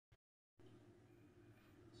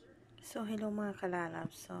So, hello mga kalalab.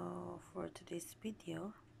 So, for today's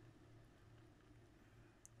video,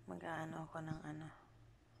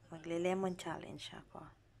 magle-lemon challenge ako.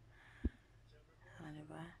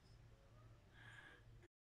 Diba?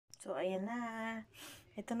 So, ayan na.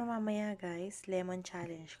 Ito na mamaya guys, lemon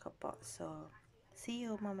challenge ko po. So, see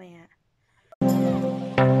you mamaya.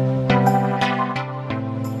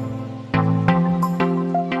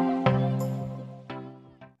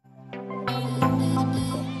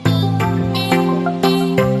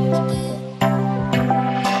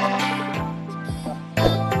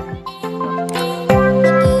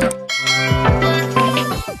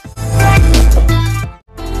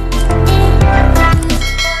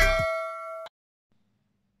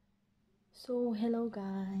 So, hello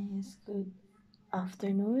guys. Good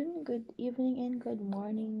afternoon, good evening, and good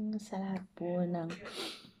morning sa lahat po ng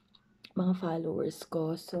mga followers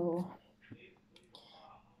ko. So,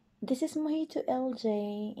 this is Mojito LJ,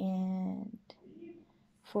 and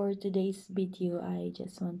for today's video, I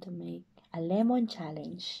just want to make a lemon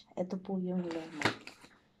challenge. Ito po yung lemon.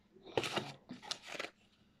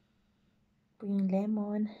 Po yung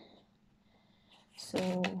lemon.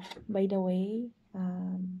 So, by the way,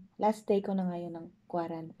 last day ko na ngayon ng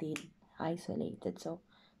quarantine, isolated. So,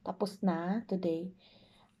 tapos na today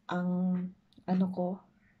ang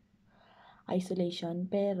isolation,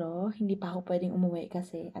 pero hindi pa ako pwedeng umuwi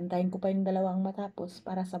kasi antayin ko pa yung dalawang matapos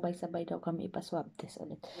para sabay-sabay daw kami ipa-swab test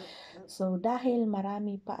ulit. So, dahil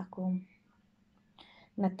marami pa akong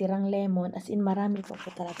natirang lemon, as in marami pa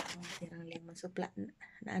po talaga akong natirang lemon. So,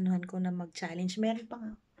 naanuhan ko na mag-challenge. Meron pa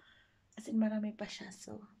nga. As in marami pa siya.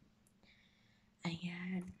 So,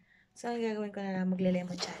 ayan. So, ang gagawin ko na lang,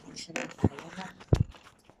 magle-lemon challenge na lang tayo na.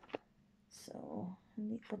 So,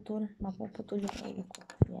 hindi putol. Mapuputol yung ulo ko.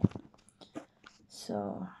 Ayan.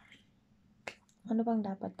 So, ano bang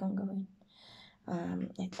dapat kong gawin?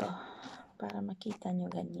 Ito. Para makita nyo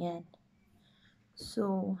ganyan.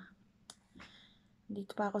 So,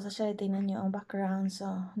 dito pa ako sa siya. Tingnan nyo ang background.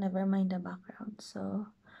 So, never mind the background. So,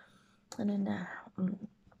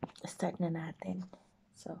 start na natin.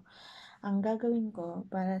 So, ang gagawin ko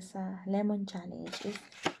para sa lemon challenge is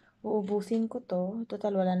uubusin ko to.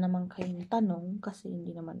 Total, wala naman kayong tanong kasi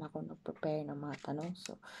hindi naman ako nag-prepare ng mga tanong.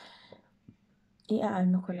 So,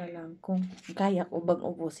 iaano ko na lang kung kaya ko bang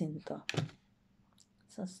ubusin to.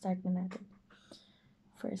 So, start na natin.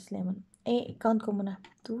 First lemon. Count ko muna.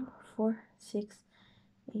 2, 4, 6,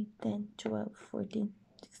 8, 10, 12, 14,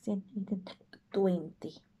 16, 18,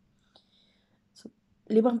 20. So,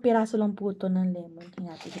 5 piraso lang po ito ng lemon.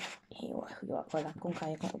 Hiwa ko lang kung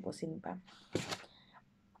kaya kong ubusin pa.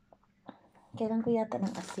 Kailan ko yata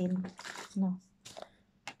ng asin. No.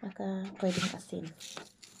 Baka pwedeng asin.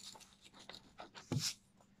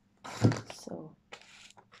 So,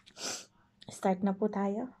 start na po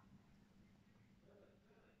tayo.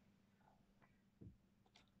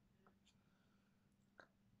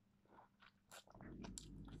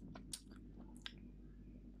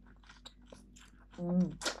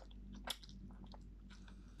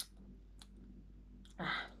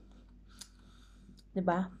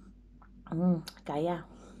 Diba? Kaya.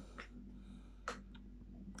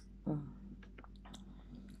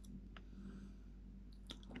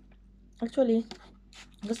 Actually,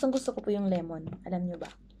 gustong-gusto ko po yung lemon. Alam nyo ba?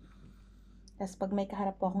 Tapos pag may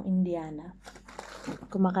kaharap po akong Indiana,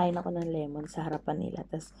 kumakain ako ng lemon sa harapan nila.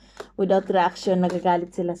 Tapos without reaction,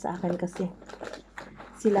 nagagalit sila sa akin kasi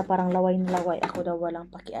sila parang laway na laway. Ako daw walang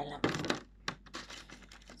pakialam.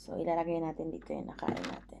 So, ilalagay natin dito yung nakain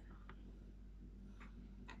natin.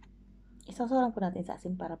 Isasalang po natin sa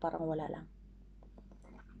asin para parang wala lang.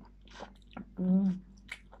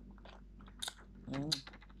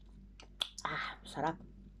 Sarap.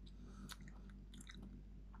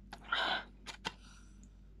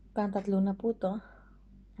 Tatlo na po to.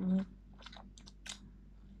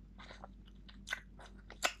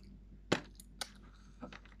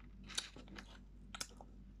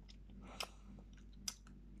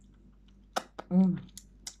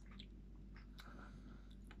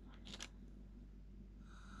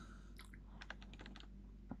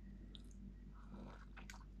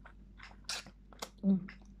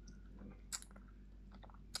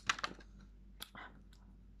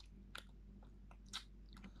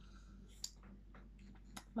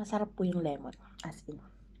 Masarap po yung lemon. As in.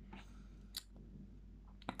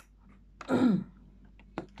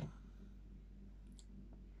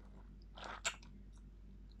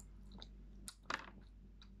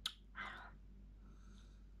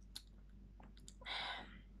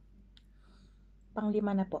 Pang-5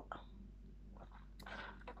 na po.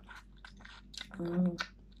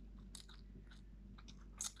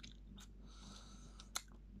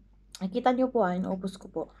 Nakita niyo po, inuubos ko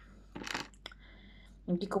po.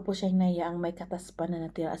 Hindi ko po siya hinayaang may katas pa na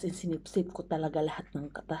natira, as in sinipsip ko talaga lahat ng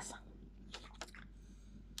katas.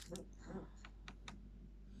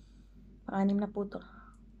 Pang-anim na po to.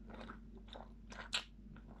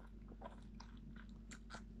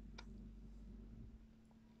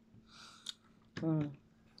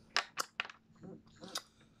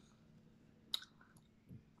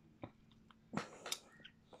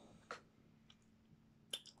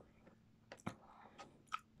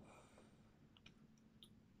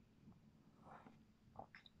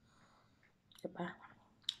 Diba?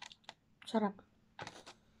 Sarap.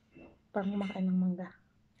 Parang kumakain ng mangga.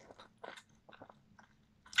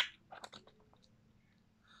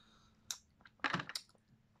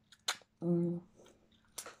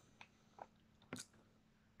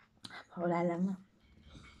 Wala lang na.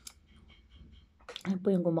 Ano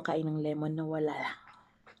po yung kumakain ng lemon na wala lang.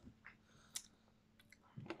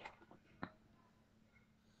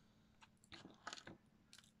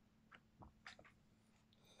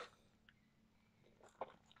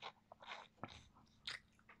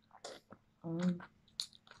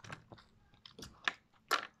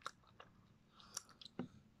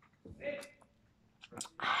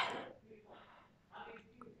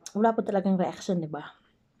 Wala po talagang reaction, di ba?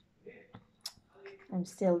 I'm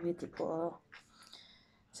still beautiful.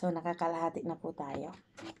 So, nakakalahati na po tayo.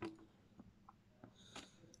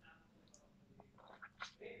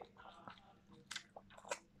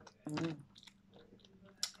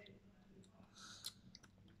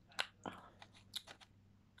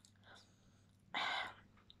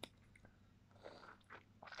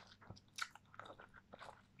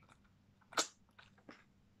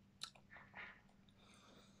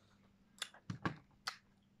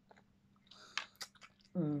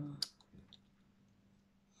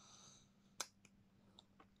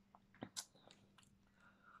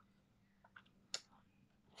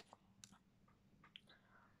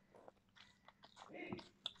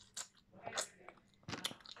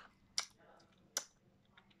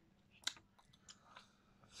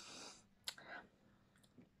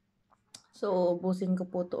 So, ubusin ko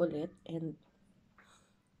po to ulit and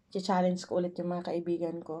challenge ko ulit yung mga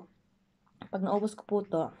kaibigan ko. Pag naubos ko po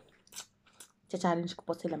to, challenge ko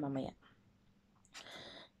po sila mamaya.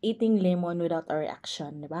 Eating lemon without a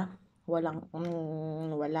reaction, di ba? Walang,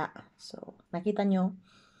 wala. So, nakita nyo,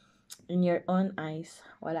 in your own eyes,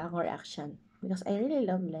 wala akong reaction. Because I really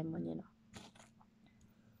love lemon, you know.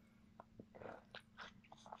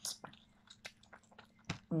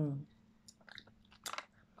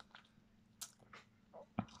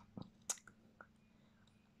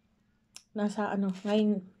 Nasa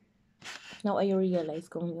ngayon, now I realize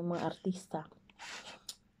kung yung mga artista,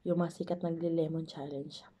 yung mga sikat nagle-lemon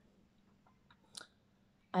challenge.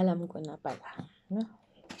 Alam ko na pala. No?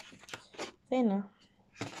 Then, no?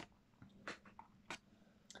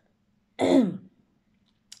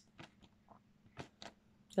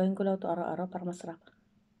 Gawin ko lang ito araw-araw para masarap.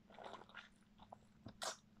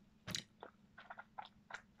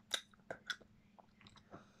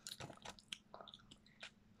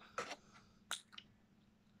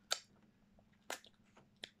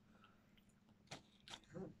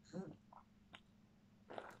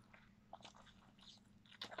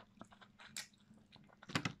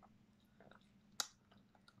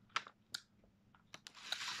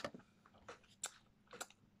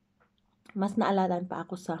 Mas naalalan pa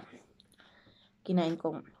ako sa kinain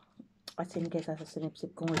kong asin kaysa sa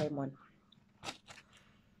sinipsip kong lemon.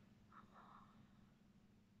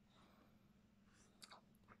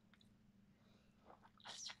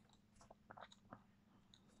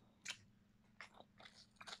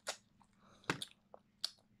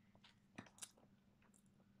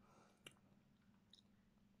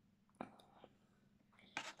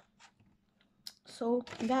 So,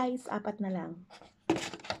 guys, 4 na lang.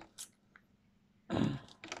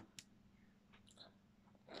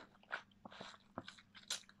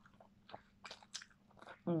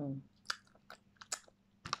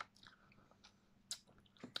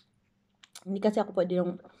 Hindi kasi ako pwede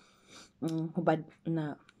yung hubad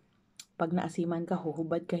na pag naasiman ka,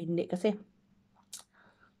 huhubad ka. Hindi kasi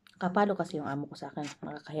kapalo kasi yung amo ko sa akin.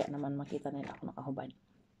 Nakakahiya naman makita nila ako nakahubad.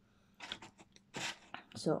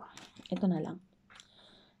 So, ito na lang.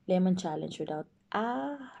 Lemon challenge without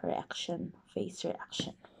a reaction, face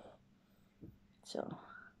reaction. So,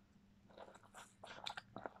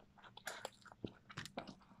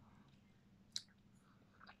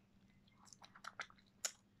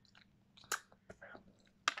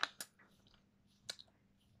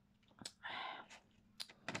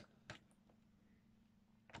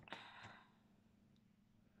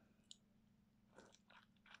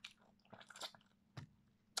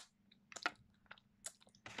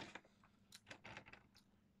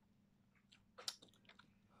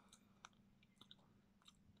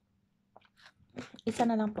 Isa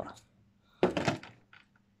na lang po.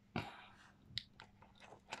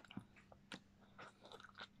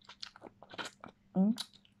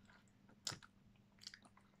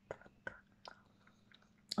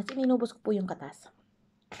 At inubos ko po yung katas.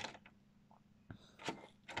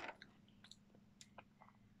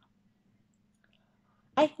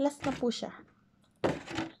 Ay, last na po siya.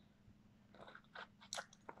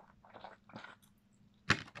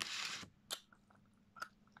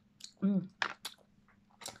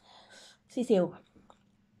 Sisiw.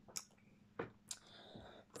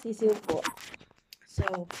 Sisiw po.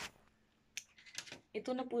 So,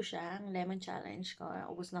 ito na po siya, ang lemon challenge ko.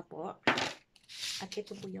 Ubus na po. At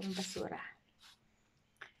ito po yung basura.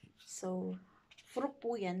 So, fruit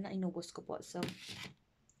po yan na inubos ko po. So,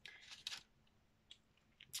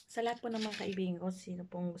 sa lahat po ng mga kaibigan ko, sino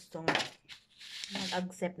pong gustong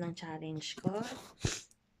mag-accept ng challenge ko,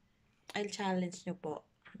 I'll challenge nyo po.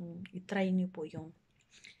 I-try nyo po yung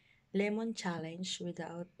lemon challenge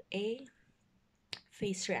without a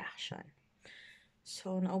face reaction.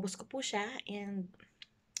 So, naubos ko po siya, and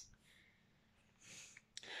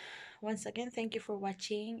once again, thank you for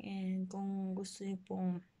watching, and kung gusto niyo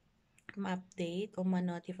pong ma-update o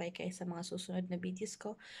ma-notify kayo sa mga susunod na videos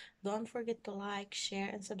ko, don't forget to like, share,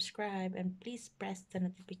 and subscribe, and please press the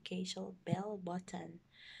notification bell button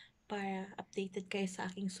para updated kayo sa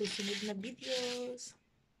aking susunod na videos.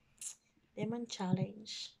 Lemon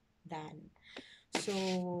challenge done. So,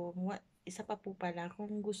 isa pa po pala,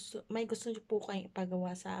 kung may gusto nyo po kayong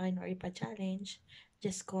ipagawa sa akin or ipa-challenge,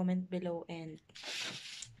 just comment below and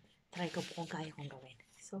try ko po kung kaya kong gawin.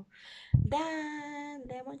 So, done!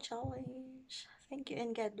 Lemon challenge! Thank you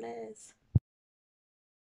and God bless!